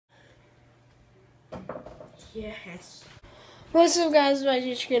Yes. What's up, guys? My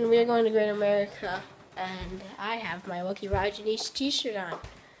Chicken. We are going to Great America, and I have my Lucky Rogneish t-shirt on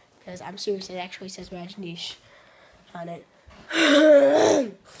because I'm serious. It actually says Rogneish on it.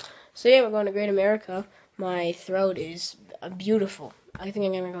 So yeah, we're going to Great America. My throat is beautiful. I think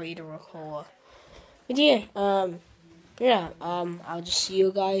I'm gonna go eat a Rocola. But yeah, I'll just see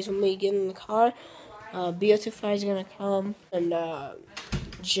you guys when we get in the car. Beautify is gonna come, and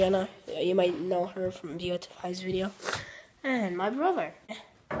Jetta, you might know her from Beautify's video, and my brother.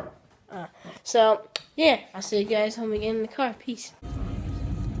 So yeah, I'll see you guys when we get in the car. Peace.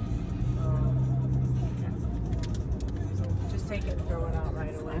 Just take it and throw it out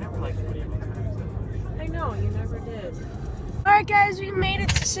right away. I never liked it. I know, you never did. Alright guys, we made it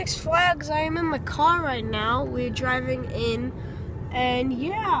to Six Flags. I am in the car right now. We're driving in, and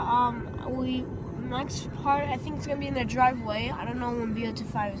yeah, next part, I think it's gonna be in the driveway. I don't know when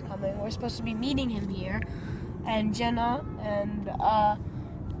Beautify is coming. We're supposed to be meeting him here, and Jenna,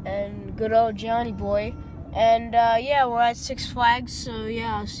 and good old Johnny boy, and yeah, we're at Six Flags. So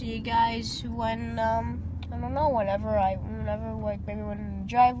yeah, I'll see you guys when I don't know, whenever like maybe when in the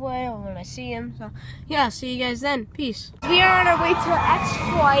driveway or when I see him. So yeah, I'll see you guys then. Peace. We are on our way to X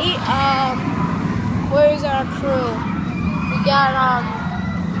flight. Where is our crew?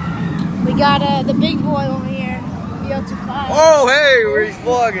 We got the big boy over here, Beautify. Oh, hey, we're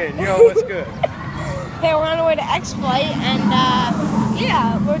vlogging. You know what's good. Hey, we're on our way to X flight, and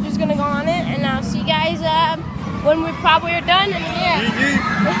yeah, we're just gonna go on it, and I'll see you guys when we probably are done. And yeah,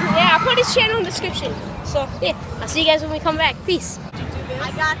 yeah, I'll put his channel in the description. So yeah, I'll see you guys when we come back. Peace.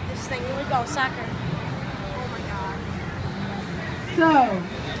 I got this thing. Here we go, soccer. Oh my So, god.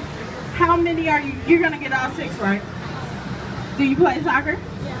 how many are you? You're gonna get all 6, right? Do you play soccer?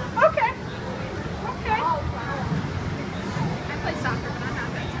 Yeah. Okay. Okay. Oh wow. I play soccer, but I'm not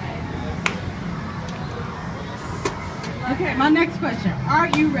that Okay, my next question. Are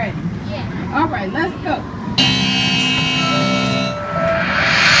you ready? Yeah. All right, let's go.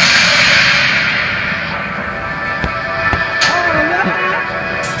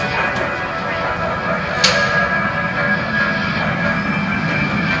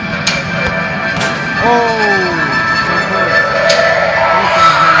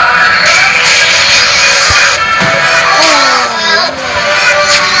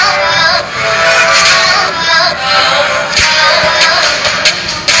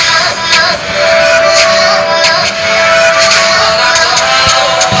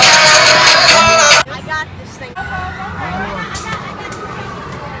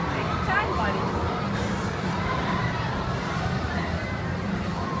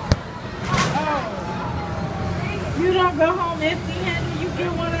 You don't go home empty-handed. You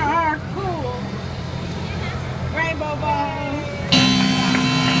get one of our cool rainbow balls.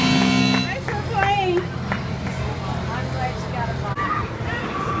 Thanks for playing. I'm glad you got a ball.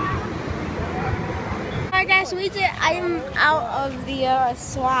 Alright guys, so I am out of the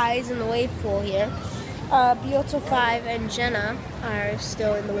slides in the wave pool here. Beautify and Jenna are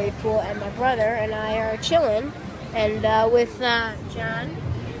still in the wave pool, and my brother and I are chilling, and with John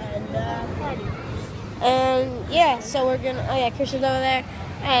and Patty. And yeah, so we're gonna. Oh yeah, Christian's over there,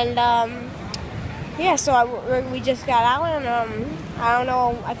 and yeah. So we just got out, and I don't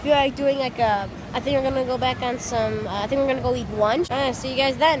know. I feel like doing like a. I think we're gonna go back on some. I think we're gonna go eat lunch. See you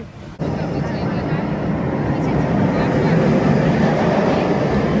guys then.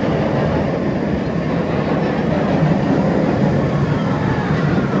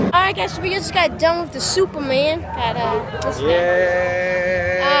 Alright guys, so we just got done with the Superman. Got this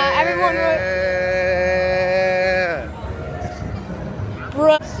man. Everyone.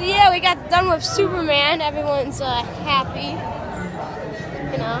 So yeah, we got done with Superman. Everyone's happy,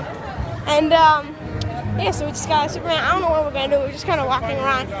 you know. And yeah, so we just got Superman. I don't know what we're gonna do. We're just kind of walking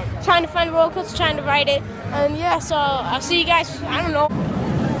around, trying to find a roller coaster, trying to ride it. And yeah, so I'll see you guys. I don't know.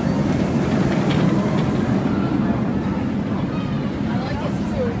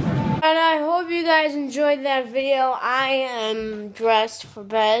 And I hope you guys enjoyed that video. I am dressed for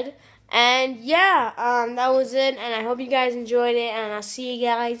bed. And yeah, that was it. And I hope you guys enjoyed it. And I'll see you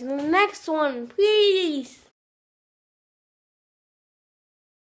guys in the next one. Peace.